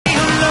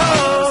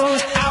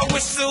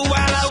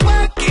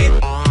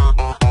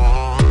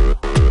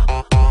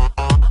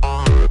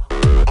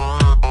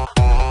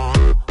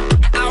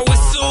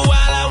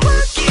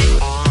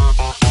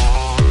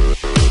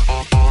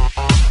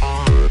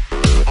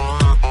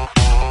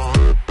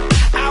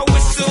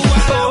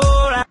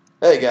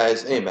Hey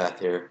guys, Math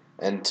here,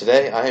 and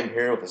today I am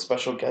here with a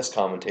special guest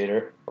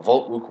commentator,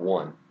 w-Voltluke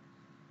 1.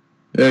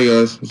 Hey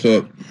guys, what's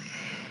up?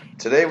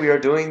 Today we are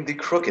doing The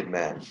Crooked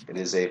Man. It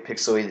is a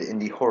pixelated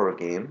indie horror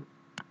game.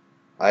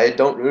 I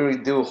don't really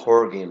do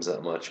horror games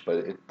that much,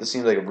 but this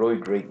seems like a really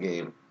great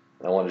game,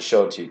 and I want to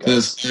show it to you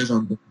This guys. scares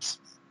me.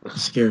 It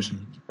scares me.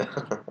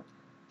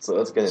 So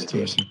let's get It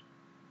into it. scares me.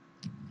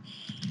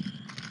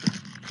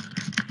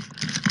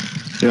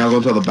 You're not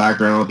gonna tell the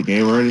background of the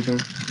game or anything?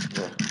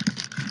 Yeah.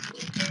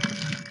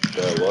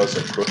 There was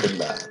a crooked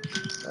man,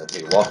 and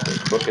he walked a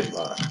crooked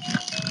line.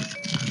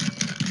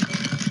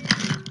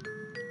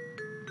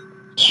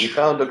 He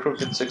found a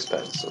crooked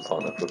sixpence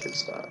upon a crooked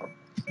stile.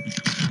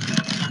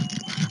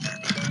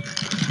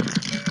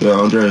 Yeah,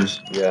 Andres.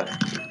 Yeah,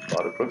 he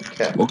bought a crooked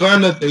cat. What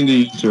kind of thing do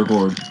you use to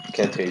record?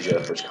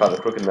 Camtasia, which caught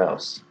a crooked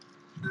mouse.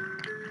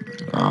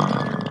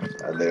 Uh,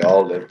 And they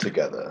all lived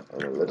together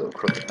in a little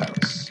crooked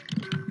house.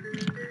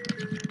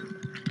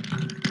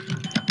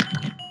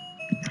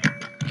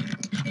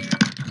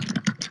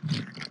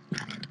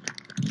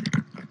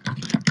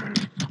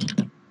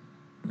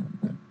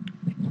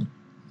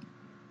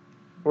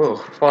 Whoa,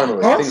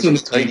 finally, things awesome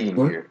look Steve. tidy in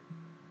here.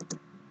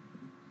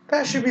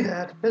 That should be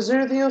that. Is there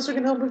anything else I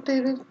can help with,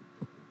 David?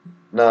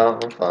 No,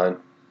 I'm fine.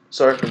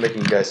 Sorry for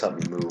making you guys help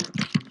me move.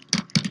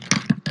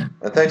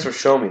 And thanks for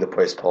showing me the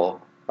place,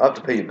 Paul. I'll have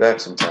to pay you back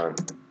sometime.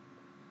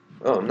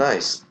 Oh,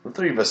 nice. The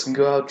three of us can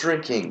go out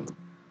drinking.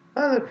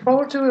 I look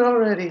forward to it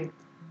already.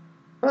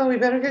 Well, we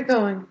better get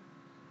going.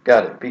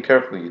 Got it. Be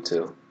careful, you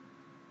two.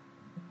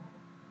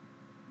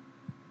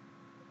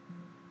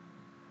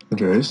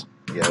 Andres,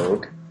 Yeah,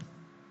 look.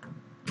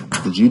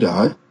 did you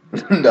die?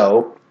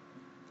 No.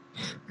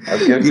 I'm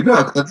You giving...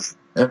 know,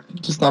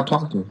 just stop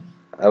talking.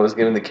 I was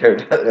giving the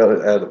character...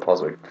 I had to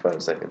pause it for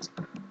 5 seconds.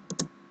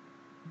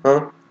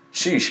 Huh?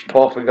 Sheesh,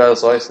 Paul forgot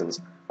his license.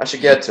 I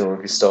should get to him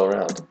if he's still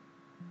around.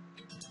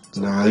 It's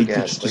a Nah, you could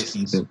big-ass just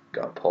keep license. it.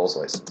 Got Paul's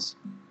license.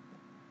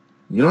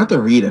 You don't have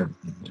to read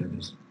everything,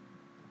 Andres.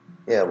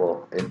 Yeah,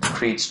 well, it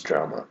creates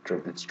drama.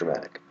 It's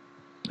dramatic.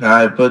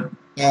 Alright, but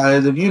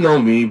guys, if you know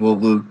me, well,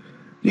 Luke,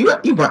 you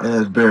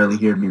barely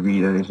hear me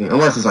read anything,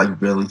 unless it's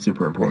like really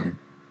super important.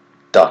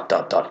 Dot,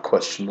 dot, dot,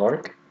 question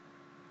mark.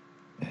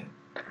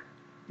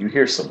 You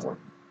hear someone.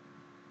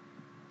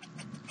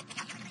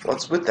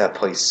 What's with that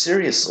place?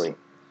 Seriously.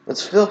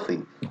 It's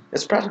filthy.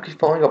 It's practically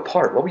falling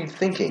apart. What were you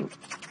thinking?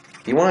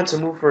 He wanted to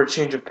move for a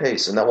change of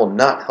pace, and that will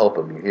not help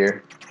him, you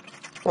hear?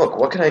 Look,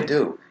 what can I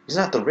do? He's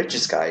not the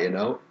richest guy, you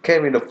know.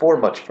 Can't even afford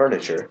much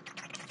furniture.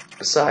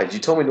 Besides, you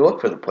told me to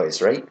look for the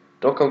place, right?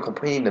 Don't come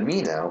complaining to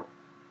me now.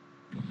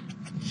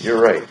 You're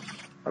right.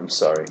 I'm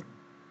sorry.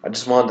 I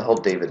just wanted to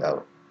help David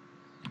out.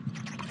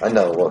 I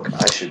know, look,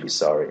 I should be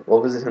sorry.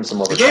 We'll visit him some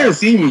You other can't even time.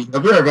 see me. I'll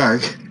be right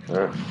back.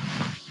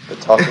 The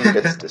talking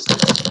gets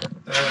distant.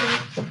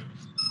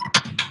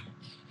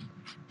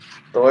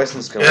 The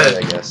license can wait, I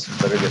Yeah. guess.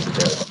 Better get to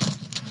bed.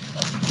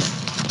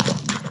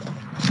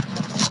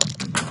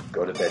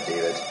 Go to bed,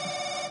 David.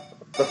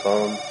 The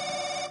phone.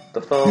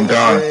 The I'm phone is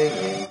gone.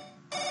 ringing.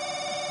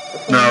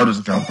 The No, it phone.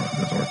 doesn't count. It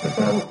doesn't work The like that.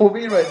 phone will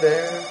be right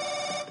there.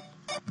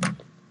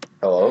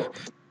 Hello?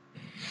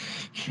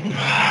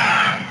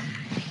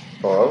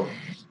 Hello?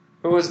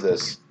 Who is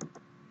this?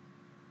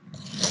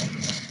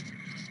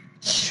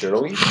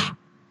 Shirley?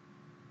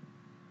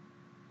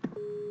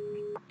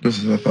 This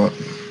is what I thought.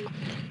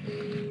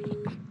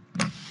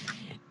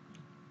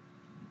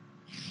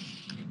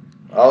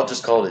 I'll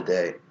just call it a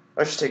day.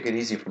 I should take it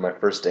easy for my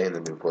first day in the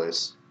new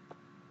place.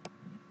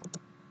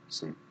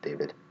 Sleep,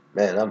 David.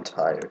 Man, I'm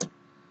tired.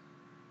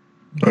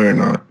 No, you're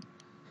not.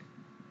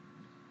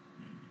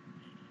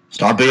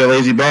 Stop being a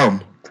lazy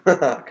bum.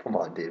 Come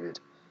on, David.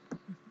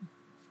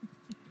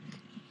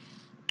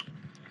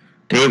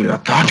 David, I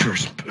thought you were.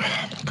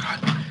 Oh, my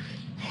God.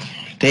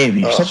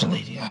 David, you're such a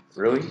lazy ass.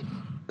 Really?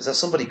 Is that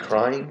somebody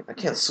crying? I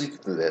can't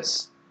sleep through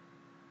this.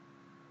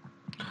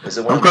 Is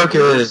it one I'm of my crooked.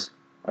 neighbors?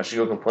 I should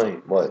go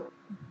complain. What?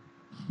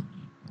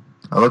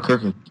 I look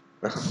crooked.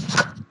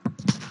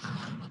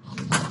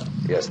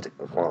 Yes,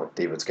 come on,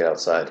 David, let's get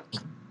outside.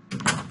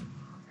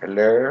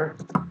 Hello?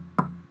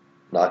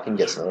 Knocking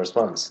gets no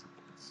response.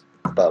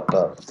 But.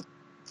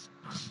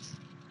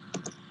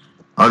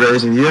 Okay,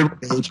 so if you ever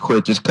age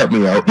quit, just cut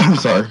me out. I'm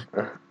sorry.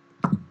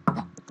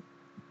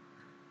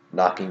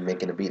 Knocking,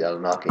 making a beat out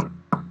of knocking.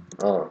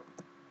 Oh.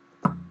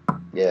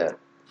 Yeah.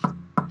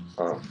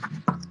 Oh.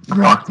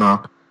 Knock,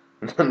 knock.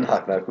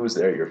 Knock, knock. Who's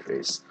there? Your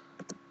face.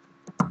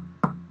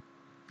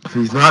 If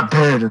he's not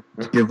dead,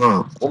 just give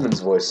up.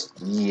 Woman's voice.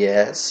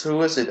 Yes?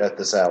 Who is it at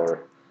this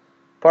hour?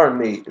 Pardon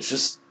me. It's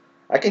just...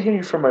 I can hear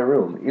you from my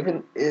room.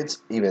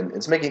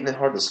 It's making it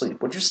hard to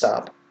sleep. Would you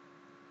stop?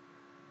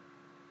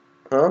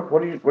 Huh?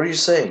 What are you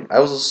saying? I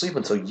was asleep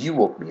until you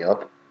woke me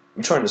up.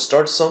 You trying to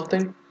start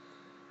something?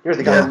 You're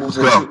the guy who Yeah, moved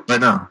let's go. into...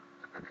 Right now.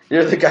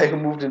 You're the guy who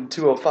moved in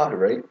 205,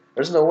 right?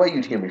 There's no way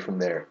you'd hear me from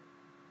there.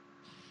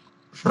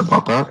 Sure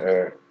about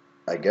that?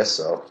 I guess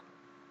so.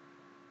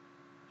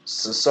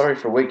 So sorry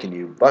for waking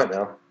you. Bye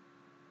now.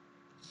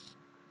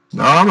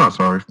 No, I'm not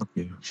sorry. Fuck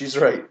you. She's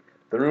right.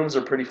 The rooms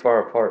are pretty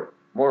far apart.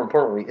 More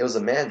importantly, it was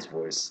a man's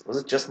voice. Was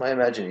it just my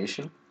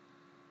imagination?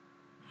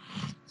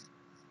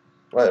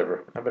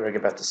 Whatever. I better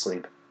get back to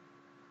sleep.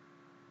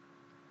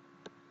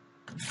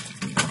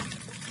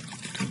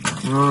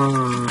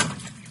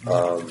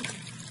 Um,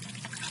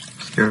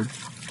 Scared.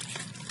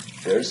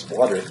 there's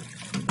water.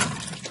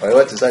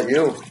 Toilet, is that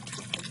you?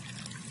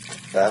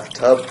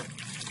 Bathtub?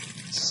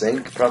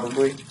 Sink,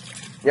 probably?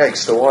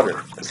 Yikes, the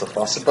water. Is the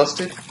faucet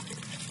busted?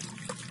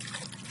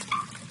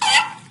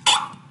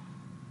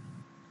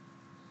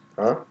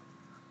 Huh?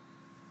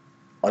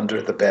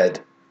 Under the bed.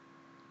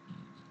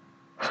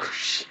 Oh,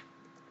 shit.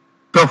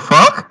 The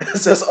fuck? It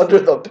says under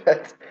the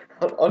bed.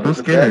 Under I'm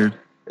the bed. scared.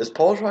 Is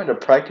Paul trying to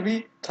prank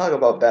me? Talk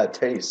about bad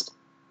taste.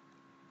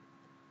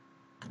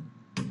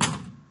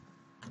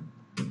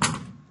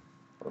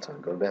 Well, time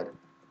to go to bed.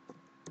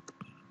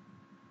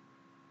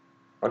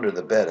 Under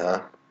the bed,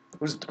 huh?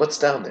 What's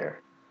down there?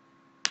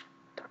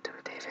 Don't do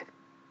it,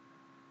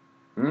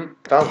 David.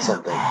 Found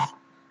something.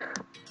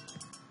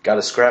 Got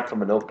a scrap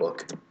from a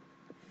notebook.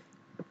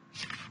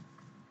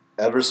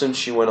 Ever since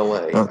she went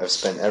away, I've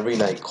spent every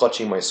night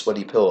clutching my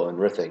sweaty pillow and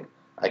riffing.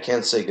 I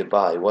can't say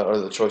goodbye. What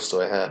other choice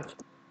do I have?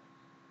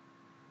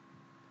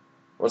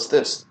 What's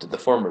this? Did the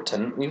former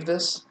tenant leave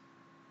this?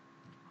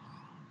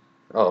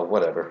 Oh,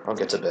 whatever. I'll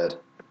get to bed.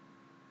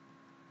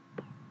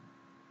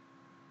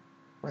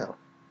 Well.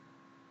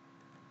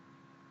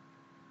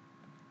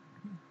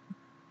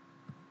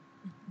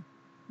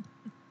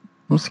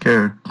 I'm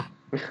scared.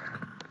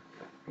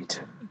 Me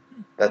too.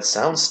 That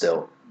sound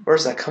still.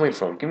 Where's that coming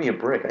from? Give me a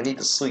break. I need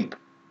to sleep.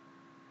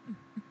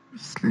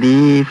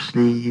 Sleep,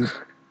 sleep.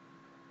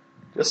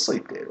 Just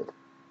sleep, David.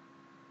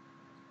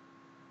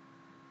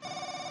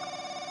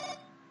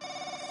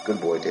 Good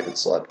boy, David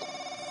slept.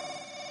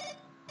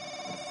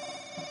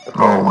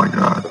 Oh my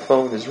god. The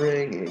phone is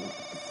ringing.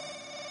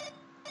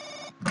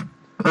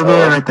 Oh,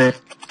 there, right there.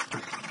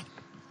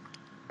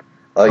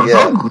 Oh,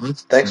 yeah.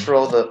 Thanks for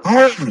all the...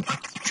 Oh,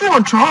 you're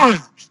on charge.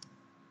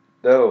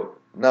 No,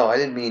 I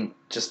didn't mean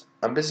just...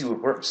 I'm busy with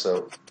work,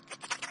 so...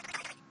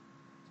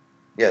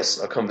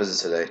 Yes, I'll come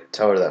visit today.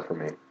 Tell her that for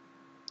me.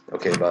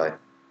 Okay, bye.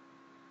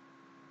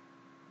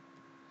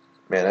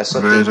 Man, I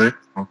slept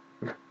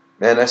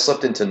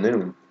into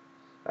noon.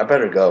 I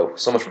better go.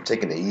 So much for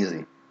taking it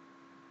easy.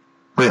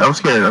 Wait, I'm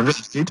scared. Are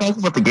you talking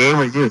about the game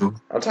or you?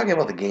 I'm talking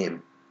about the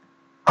game.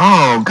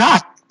 Oh,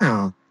 god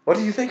damn. What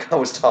do you think I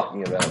was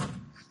talking about?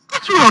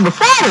 You were on the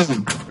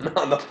phone. Not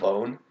on the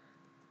phone.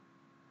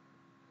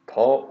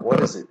 Paul, what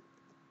is it?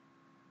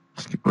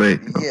 Wait.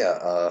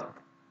 Yeah,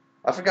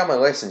 I forgot my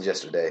license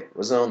yesterday.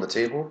 Was it on the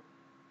table?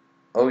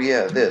 Oh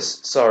yeah, this.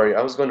 Sorry,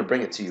 I was going to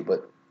bring it to you,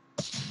 but...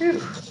 Phew,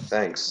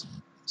 thanks.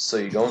 So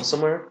you going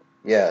somewhere?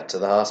 Yeah, to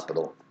the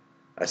hospital.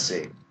 I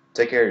see.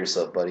 Take care of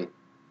yourself, buddy.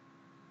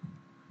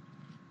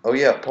 Oh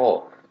yeah,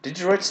 Paul, did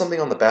you write something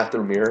on the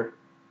bathroom mirror?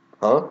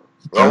 Huh?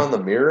 Right on the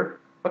mirror?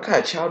 What kind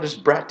of childish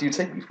brat do you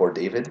take me for,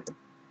 David?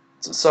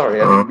 Sorry,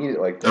 I didn't mean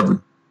it like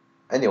that.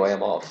 Anyway,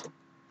 I'm off.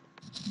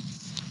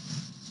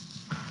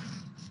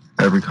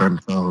 Every kind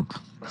of child.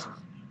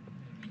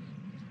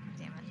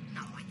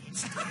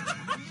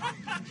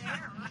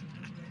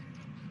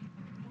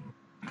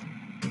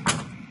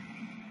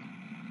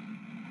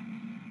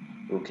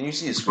 Ooh, can you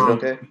see the screen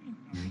okay?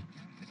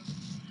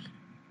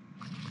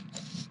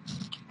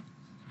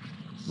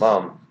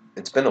 Mom,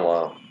 it's been a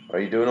while. Are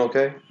you doing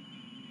okay?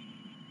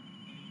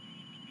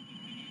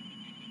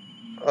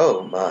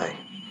 Oh my.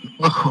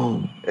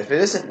 Oh, If it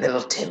isn't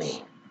little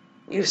Timmy,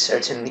 you've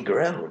certainly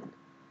grown.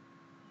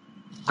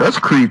 that's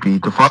creepy.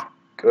 The fuck?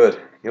 Good.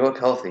 You look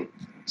healthy.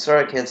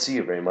 Sorry I can't see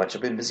you very much.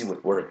 I've been busy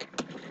with work.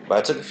 But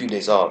I took a few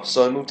days off,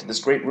 so I moved to this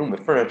great room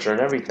with furniture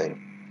and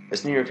everything.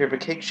 It's near your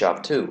favorite cake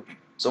shop, too.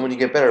 So when you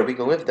get better, we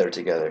can live there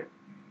together.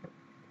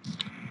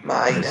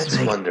 My, that's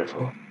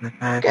wonderful.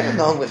 Get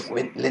along with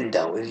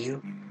Linda, will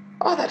you?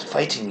 All that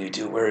fighting you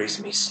do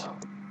worries me so.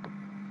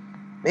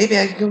 Maybe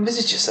I can come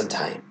visit you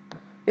sometime.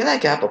 You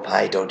like apple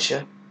pie, don't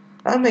you?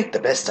 I'll make the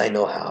best I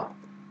know how.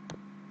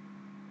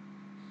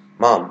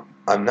 Mom,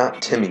 I'm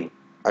not Timmy.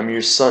 I'm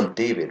your son,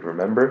 David,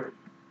 remember?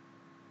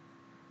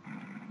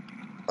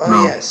 Oh,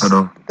 No, yes. I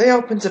don't. They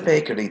opened a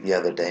bakery the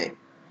other day.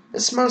 It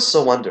smells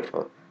so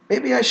wonderful.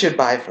 Maybe I should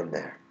buy from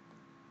there.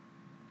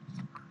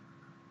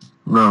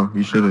 No,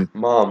 you shouldn't.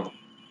 Mom.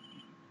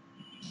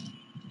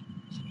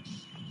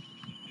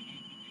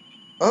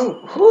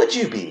 Oh, who would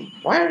you be?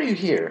 Why are you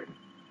here?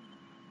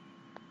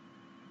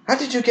 How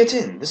did you get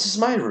in? This is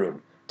my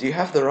room. Do you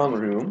have the wrong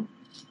room?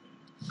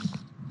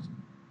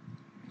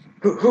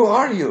 Who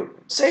are you?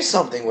 Say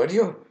something, will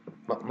you?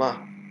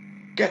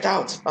 Get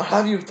out. I'll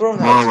have you thrown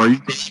out. Mom, are you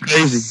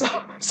crazy?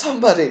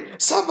 Somebody!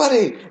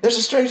 There's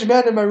a strange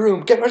man in my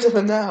room. Get rid of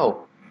him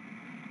now.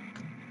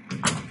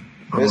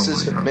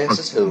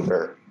 Mrs.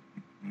 Hoover.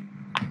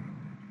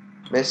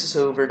 Mrs.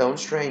 Hoover, don't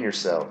strain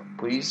yourself.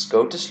 Please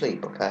go to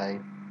sleep, okay?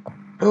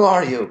 Who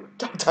are you?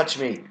 Don't touch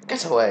me.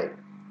 Get away.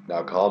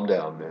 Now calm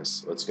down,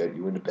 miss. Let's get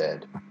you into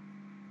bed.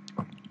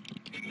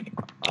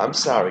 I'm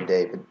sorry,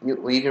 David. You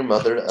leave your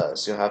mother to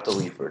us. You'll have to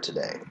leave her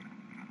today.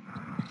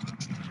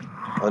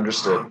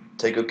 Understood.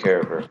 Take good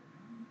care of her.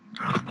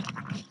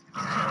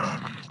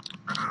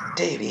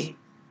 Davy?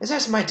 Is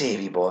that my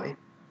Davy boy?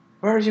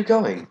 Where are you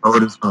going? Oh,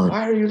 it is fine.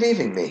 Why are you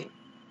leaving me?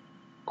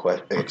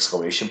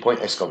 Exclamation point,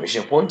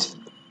 exclamation point.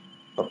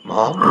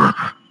 Mom?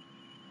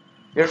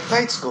 Your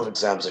flight school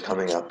exams are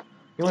coming up.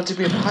 You want to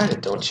be a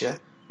pilot, don't you?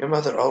 Your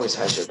mother always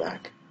has your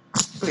back.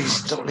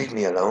 Please, don't leave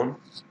me alone.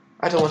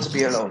 I don't want to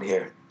be alone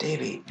here.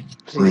 Davy,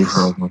 Leave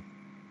her please. alone.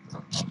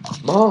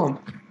 Mom!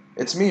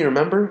 It's me,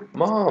 remember?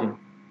 Mom!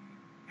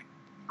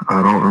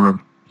 I don't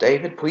remember.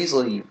 David, please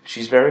leave.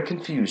 She's very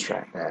confused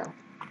right now.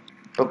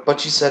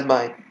 But she said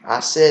I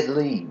said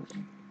leave.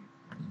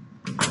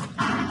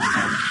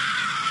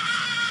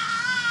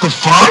 The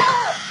fuck?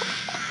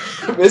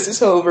 Mrs.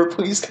 Hover,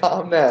 please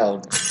calm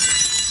down.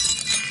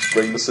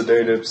 Bring the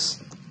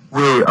sedatives.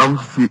 Wait, I'm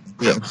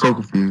so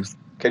confused.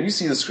 Can you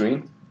see the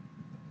screen?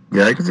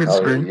 Yeah, I can see the Oh,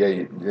 screen.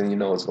 yeah, then you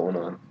know what's going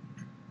on.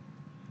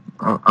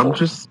 I'm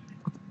just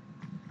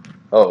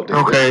Oh,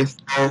 David. okay.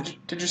 So,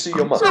 Did you see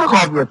your I'm just gonna mother?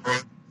 call you a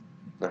friend.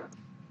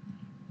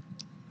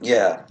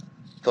 Yeah,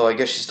 though I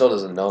guess she still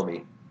doesn't know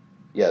me.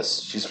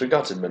 Yes, she's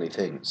forgotten many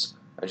things,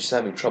 and she's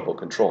having trouble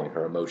controlling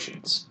her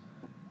emotions.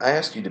 I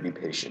ask you to be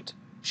patient.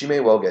 She may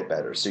well get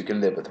better, so you can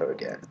live with her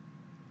again.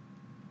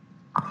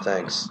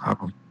 Thanks.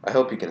 I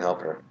hope you can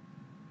help her.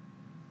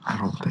 I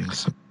don't think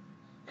so.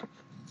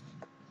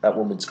 That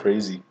woman's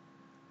crazy.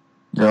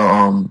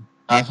 Yo,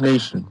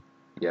 fascination.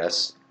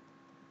 Yes,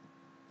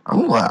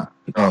 I'm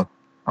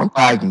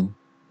lagging.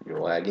 you're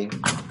lagging.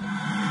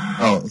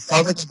 Oh, it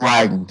sounds like it's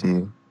lagging to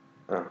you.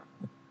 Oh,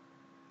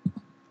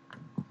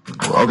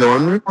 Okay,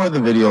 when we record the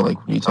video, like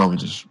when you tell me,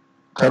 just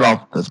cut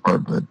off this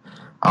part. But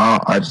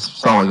I just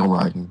sound like I'm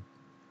lagging.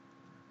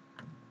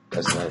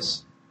 that's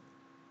nice.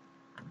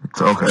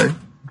 It's okay,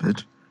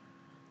 bitch.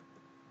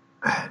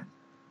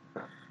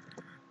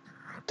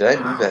 Did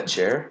I move that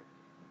chair?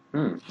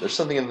 There's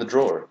something in the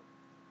drawer.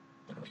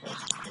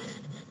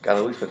 Got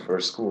a leaflet for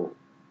a school.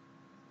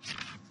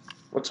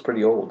 Looks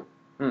pretty old.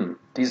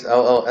 These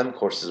LLM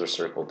courses are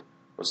circled.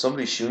 Was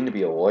somebody shooting to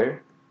be a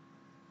lawyer?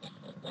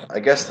 I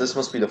guess this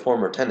must be the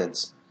former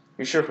tenants.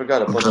 You sure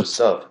forgot a bunch of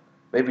stuff.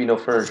 Maybe no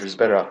furniture's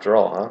better after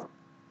all, huh?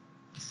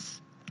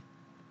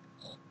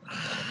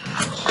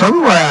 Tell me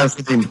why I was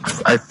thinking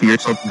I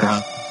feared something to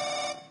happen.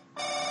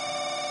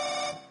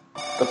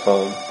 The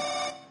phone.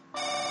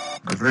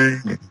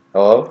 Ring.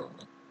 Hello?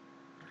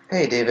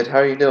 Hey, David, how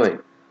are you doing?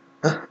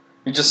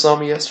 You just saw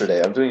me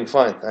yesterday. I'm doing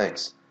fine,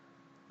 thanks.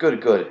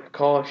 Good, good.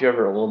 Call if you're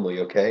ever lonely,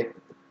 okay?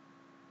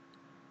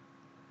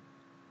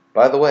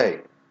 By the way,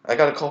 I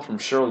got a call from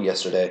Cheryl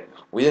yesterday.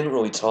 We didn't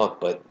really talk,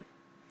 but...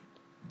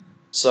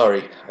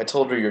 Sorry, I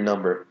told her your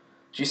number.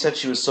 She said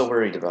she was so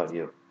worried about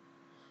you.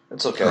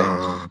 It's okay.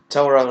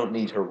 Tell her I don't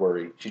need her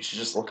worry. She should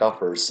just look out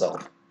for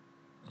herself.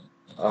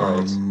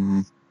 Alright.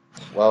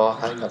 Well, I'll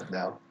hang up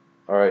now.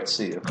 Alright,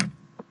 see you.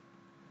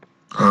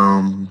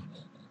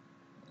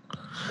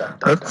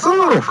 That's a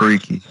little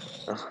freaky.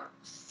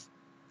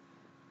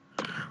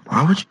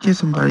 Why would you give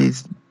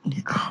somebody's...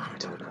 I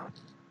don't know.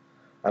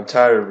 I'm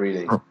tired of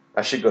reading.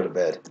 I should go to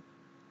bed.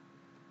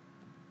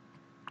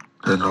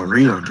 Then don't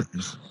read on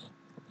this.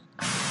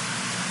 The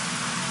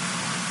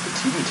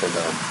TV turned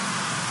on.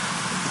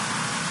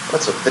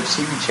 What's up? The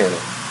TV channel.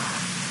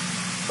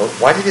 Oh,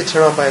 why did it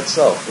turn on by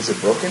itself? Is it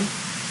broken?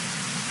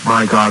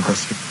 My God,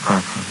 that's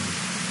crap.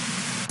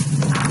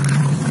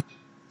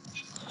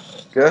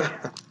 Good.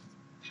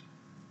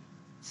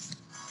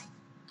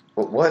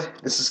 What?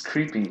 This is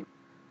creepy.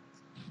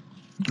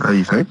 How do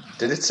you think?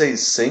 Did it say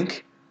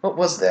sink? What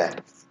was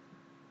that?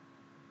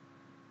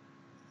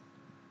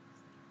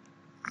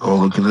 Go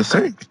look in the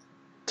sink.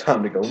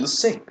 Time to go in the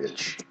sink,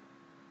 bitch.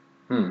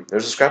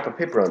 There's a scrap of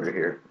paper under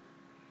here.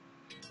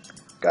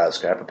 Got a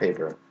scrap of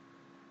paper.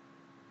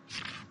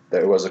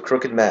 There was a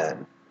crooked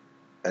man,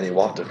 and he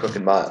walked a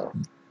crooked mile.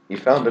 He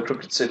found a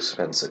crooked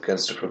sixpence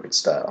against a crooked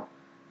stile.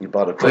 He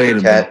bought a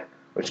crooked cat,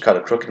 which caught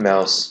a crooked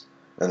mouse,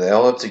 and they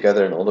all lived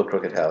together in a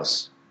crooked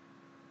house.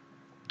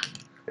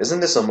 Isn't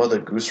this a Mother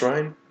Goose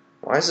rhyme?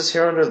 Why is this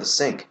here under the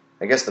sink?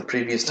 I guess the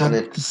previous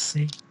tenant... This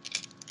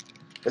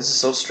is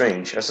so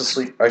strange. I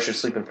should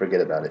sleep and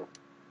forget about it.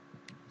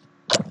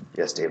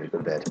 Yes, David, go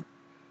to bed.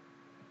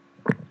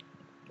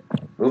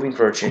 Moving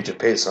for a change of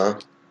pace, huh?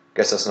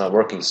 Guess that's not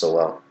working so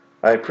well.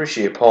 I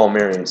appreciate Paul and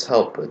Marion's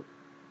help, but...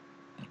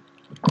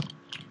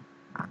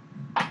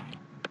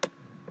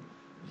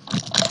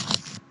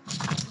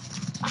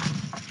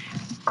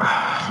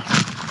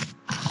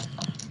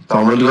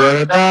 Someone's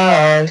gonna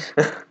die.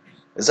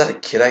 Is that a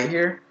kid I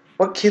hear?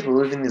 What kid will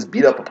live in these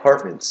beat-up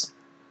apartments?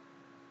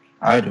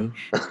 I do.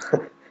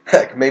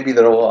 Heck, maybe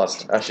they're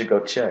lost. I should go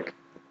check.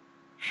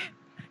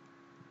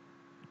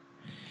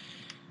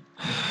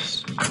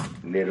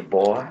 Little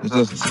boy.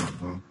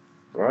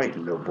 Right,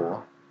 little boy.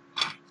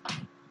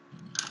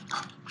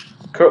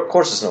 Of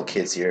course there's no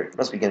kids here.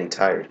 Must be getting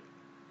tired.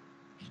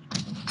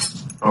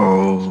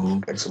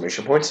 Oh.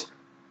 Exclamation point.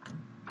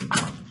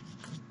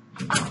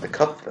 The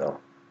cup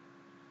fell.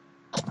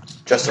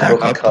 Just a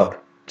broken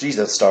cup. Jeez,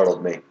 that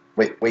startled me.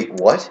 Wait,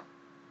 what?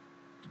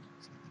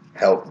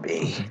 Help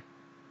me.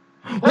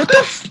 What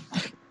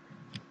the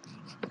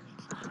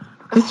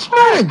I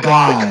swear to The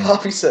God.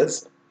 coffee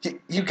says,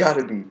 you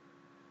gotta be.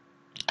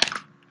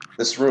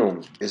 This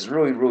room is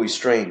really, really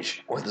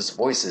strange with its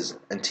voices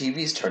and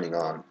TVs turning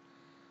on.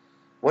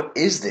 What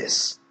is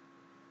this?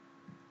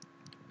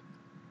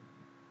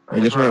 I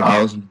just heard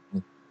I was.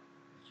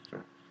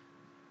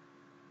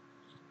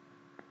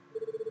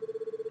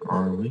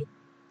 Are we?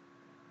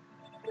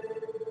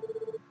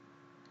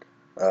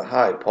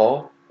 Hi,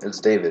 Paul.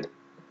 It's David.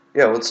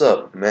 Yeah, what's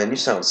up? Man, you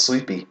sound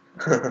sleepy.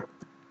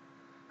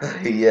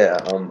 Yeah,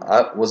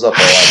 I was up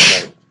all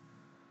last night.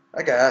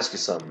 I gotta ask you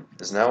something.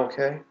 Is now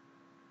okay?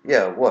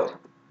 Yeah, what?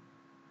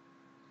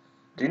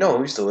 Do you know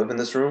who used to live in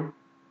this room?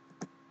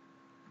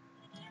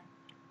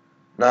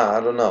 Nah,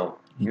 I don't know.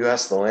 You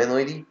asked the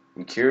landlady?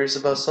 You curious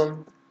about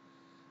something?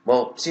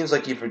 Well, seems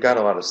like you forgot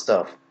a lot of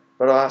stuff.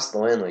 But I'll ask the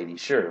landlady,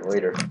 sure,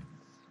 later.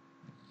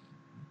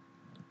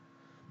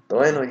 The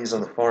landlady's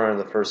on the far end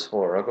of the first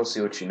floor. I'll go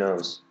see what she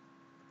knows.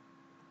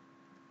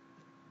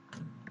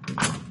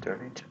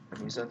 Dirty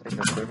Japanese, I think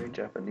I'm dirty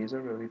Japanese, I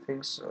really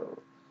think so.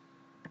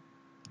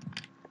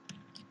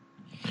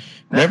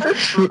 Never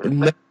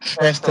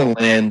trust the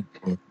land.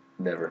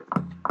 Never.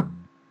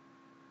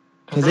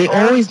 Because they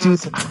always do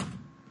something.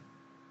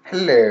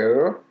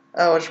 Hello.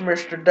 Oh, it's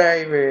Mr.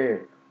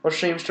 David. What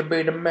seems to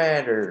be the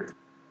matter?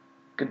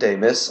 Good day,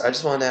 miss. I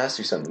just wanted to ask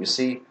you something. You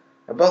see,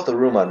 about the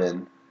room I'm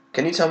in,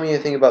 can you tell me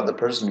anything about the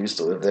person who used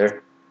to live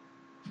there?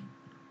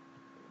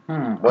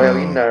 Well,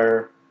 you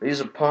know, these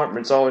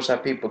apartments always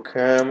have people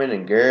coming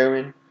and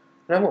going.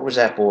 Now, what was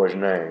that boy's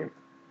name?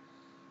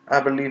 I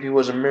believe he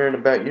was a man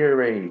about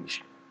your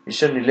age. He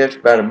suddenly left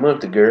about a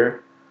month ago.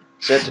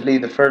 Said to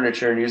leave the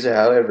furniture and use it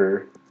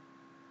however.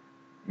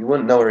 You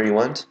wouldn't know where he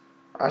went?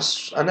 I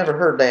never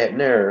heard that,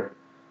 no.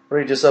 Or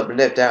he just up and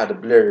left out of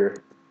the blur.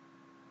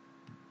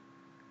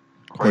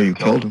 Or you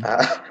killed him.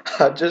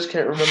 I just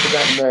can't remember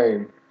that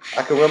name.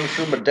 I can rummage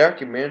through my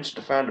documents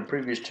to find the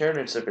previous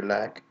tenants if you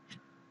like.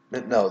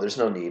 No, there's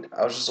no need.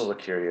 I was just a little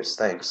curious.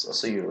 Thanks. I'll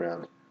see you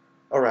around.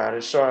 Alright,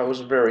 I'm sorry I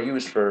wasn't very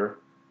useful.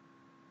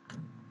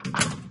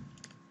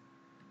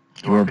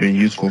 You weren't being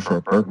useful for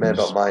a purpose. Man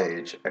about my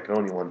age, I can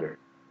only wonder.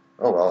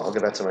 Oh well, I'll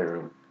get back to my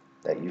room.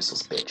 That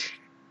useless bitch.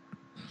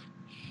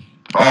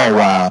 Oh,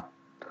 wow.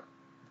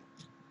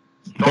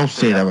 You don't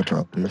say that with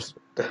others.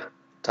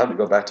 Time to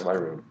go back to my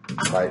room.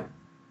 My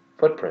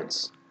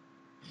footprints.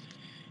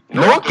 You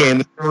know what game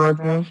this is right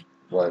now?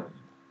 What?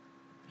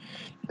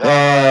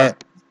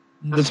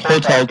 This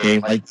hotel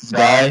game. Like, this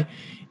guy,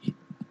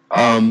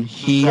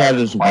 he had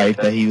his wife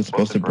that he was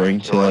supposed to bring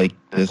to, like,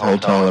 this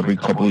hotel every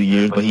couple of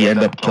years, but he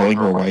ended up killing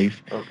her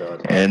wife. Oh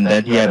god. And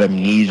then he had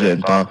amnesia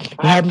and thought,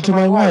 what happened to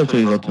my wife? So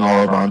he's looking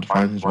all around to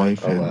find his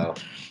wife. Oh And wow.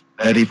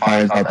 then he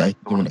finds out that he's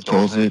the one that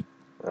kills it.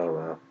 Oh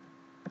wow.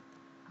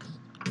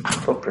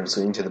 Footprints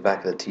leading to the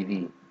back of the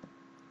TV.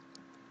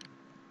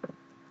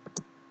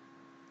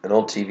 An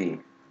old TV.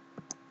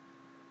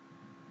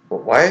 Well,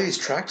 why are these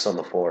tracks on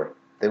the floor?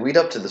 They lead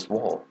up to this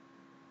wall.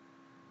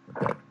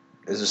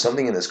 Is there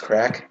something in this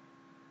crack?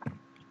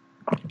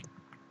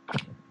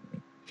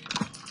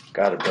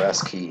 Got a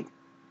brass key.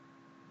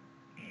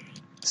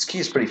 This key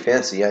is pretty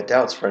fancy. I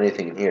doubt it's for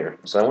anything in here,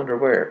 so I wonder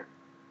where.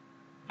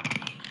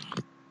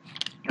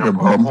 Your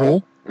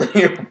bumhole?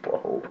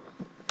 Whoa.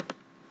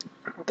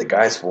 The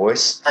guy's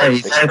voice, Hey,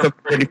 he sounds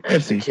pretty the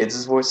fancy.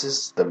 kids'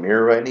 voices, the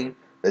mirror writing,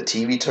 the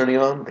TV turning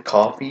on, the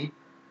coffee.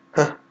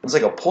 Huh, it's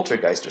like a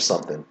poltergeist or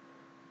something.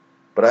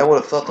 But I would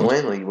have thought the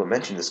landlady would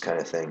mention this kind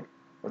of thing.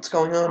 What's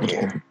going on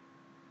here?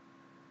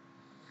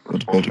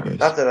 What's poltergeist?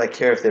 Not that I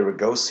care if there were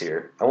ghosts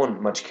here. I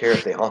wouldn't much care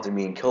if they haunted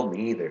me and killed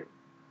me either.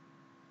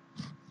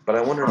 But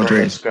I wonder about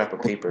that scrap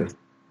of paper.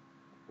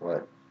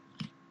 What?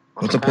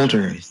 What's a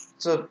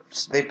poltergeist? So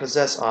they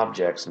possess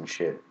objects and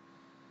shit.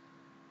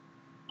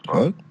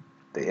 What?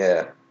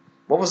 Yeah.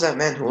 What was that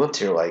man who lived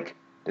here like?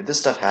 Did this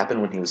stuff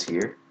happen when he was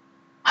here?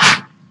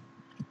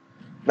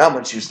 Not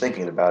much use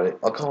thinking about it.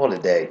 I'll call it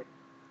a day.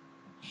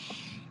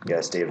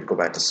 Yes, David, go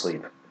back to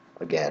sleep.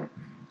 Again.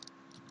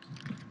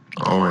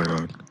 Oh my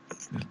god.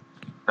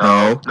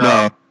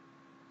 No.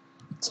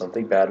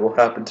 Something bad will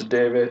happen to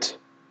David.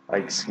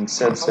 I can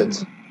sense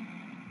it.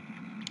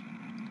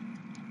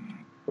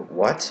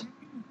 What?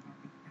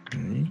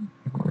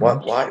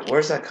 What? Why?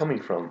 Where's that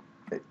coming from?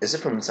 Is it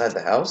from inside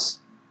the house?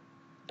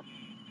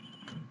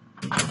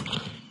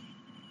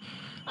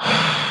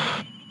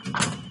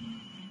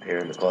 Here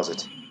in the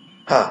closet.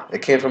 Ha!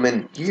 It came from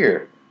in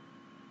here.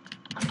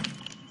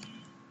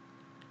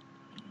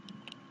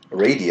 A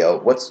radio?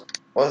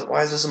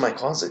 Why is this in my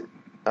closet?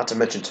 Not to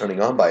mention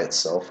turning on by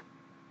itself.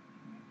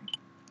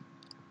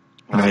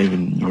 Not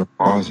even your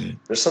closet.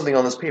 There's something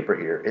on this paper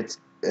here. It's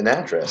an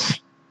address.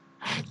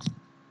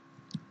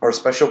 Or a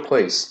special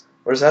place.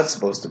 Where's that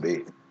supposed to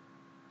be?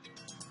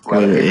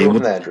 Got a paper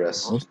with an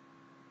address.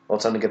 Well,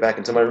 time to get back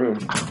into my room.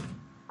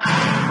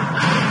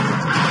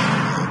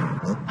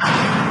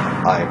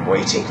 I'm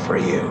waiting for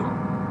you.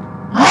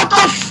 What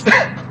the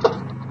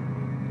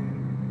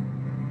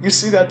You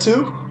see that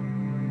too?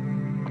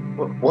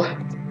 What?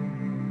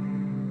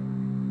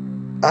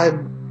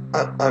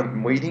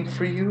 I'm waiting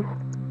for you?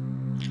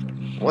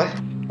 What?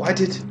 Why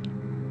did...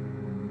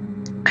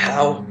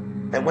 How?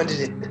 And when did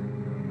it...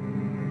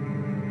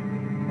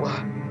 What?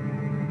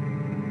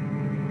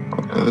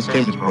 Okay, this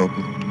game is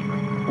broken.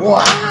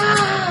 What?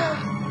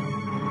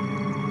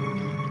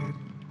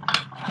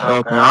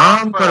 Okay,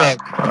 I'm gonna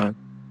cry.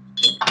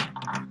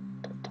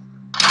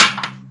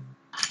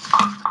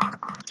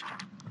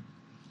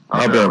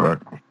 I'll be right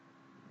back.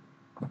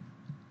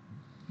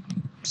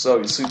 So,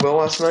 you sleep well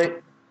last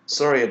night?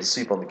 Sorry I had to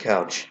sleep on the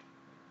couch.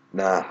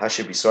 Nah, I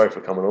should be sorry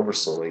for coming over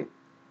so late.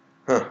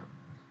 Huh.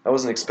 I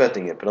wasn't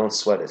expecting it, but don't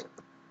sweat it.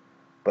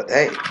 But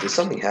hey, did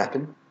something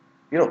happen?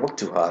 You don't look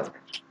too hot.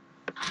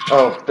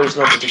 Oh, there's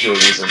no particular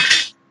reason.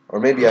 Or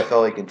maybe I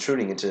felt like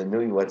intruding into the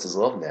newlyweds'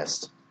 love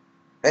nest.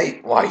 Hey,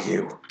 why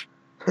you?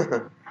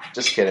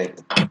 Just kidding.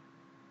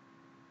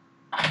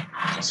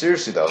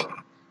 Seriously though,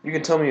 you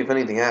can tell me if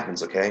anything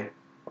happens, okay?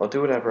 I'll do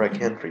whatever I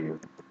can for you.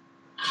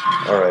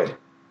 Alright.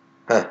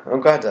 Huh,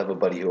 I'm glad to have a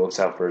buddy who looks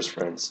out for his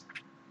friends.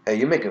 Hey,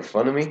 you making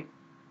fun of me?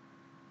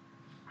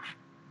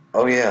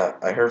 Oh yeah,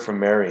 I heard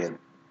from Marion.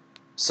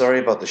 Sorry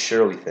about the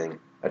Shirley thing.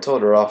 I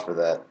told her off for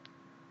that.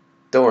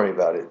 Don't worry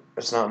about it.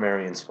 It's not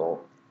Marion's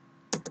fault.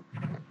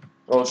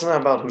 Well, it's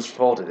not about whose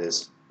fault it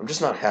is. I'm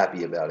just not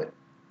happy about it.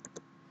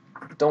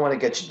 Don't want to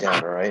get you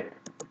down, alright?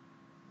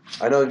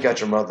 I know you've got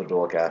your mother to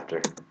look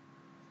after.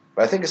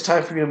 But I think it's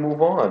time for you to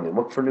move on and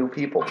look for new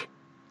people.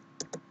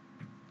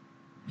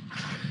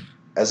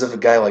 As if a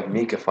guy like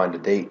me could find a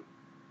date.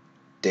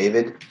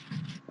 David,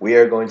 we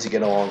are going to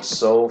get along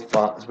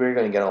we're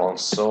going to get along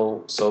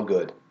so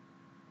good.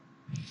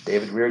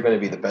 David, we are going to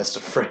be the best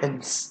of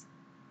friends.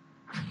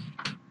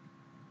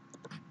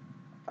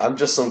 I'm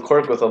just some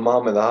clerk with a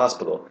mom in the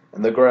hospital,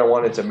 and the girl I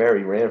wanted to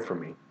marry ran from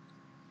me.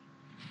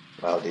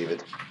 Wow,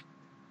 David.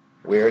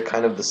 We're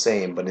kind of the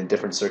same, but in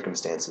different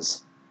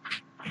circumstances.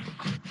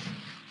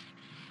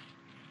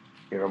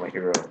 You're my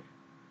hero.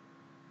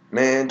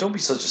 Man, don't be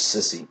such a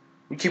sissy.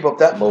 You keep up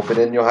that moped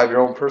and you'll have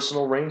your own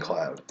personal rain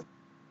cloud.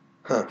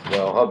 Huh,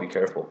 well, I'll be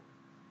careful.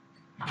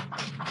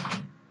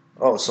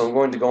 Oh, so I'm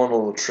going to go on a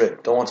little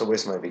trip. Don't want to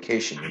waste my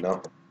vacation, you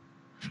know?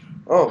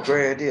 Oh,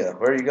 great idea.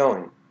 Where are you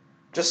going?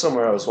 Just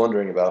somewhere I was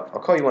wondering about. I'll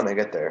call you when I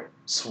get there.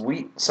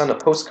 Sweet. Send a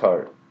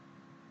postcard.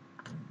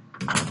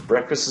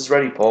 Breakfast is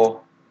ready,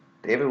 Paul.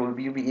 David, will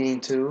you be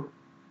eating too?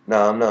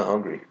 No, I'm not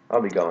hungry.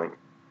 I'll be going.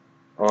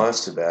 Oh,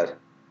 that's too bad.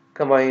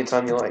 Come by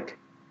anytime you like.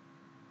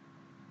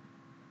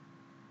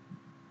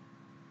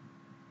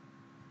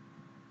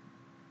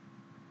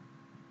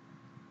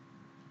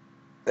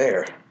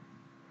 There.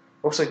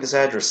 Looks like this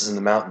address is in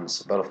the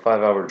mountains, about a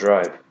 5-hour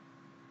drive.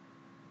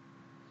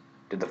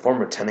 Did the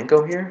former tenant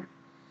go here?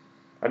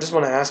 I just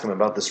want to ask him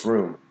about this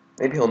room.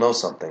 Maybe he'll know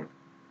something.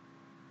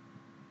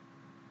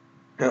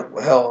 Hell,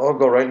 I'll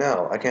go right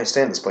now. I can't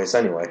stand this place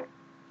anyway.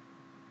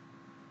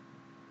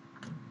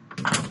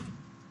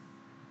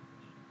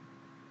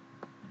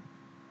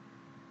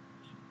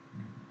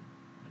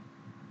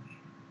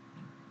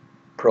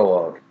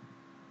 Prologue.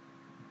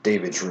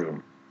 David's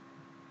room.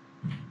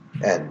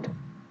 End.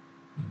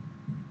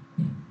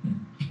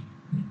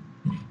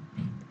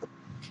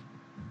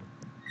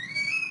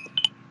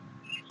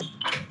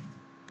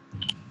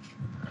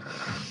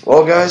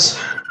 Well, guys,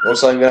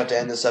 looks like I'm going to have to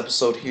end this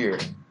episode here.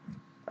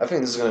 I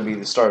think this is going to be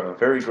the start of a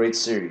very great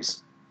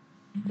series.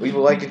 Leave a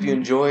like if you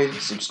enjoyed,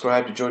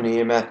 subscribe to join the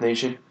AMath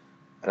Nation,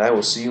 and I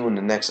will see you in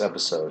the next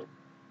episode.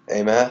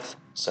 AMath,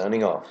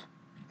 signing off.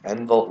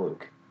 And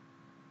w-Voltluke.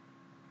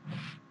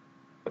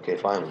 Okay,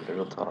 fine,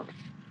 we'll talk.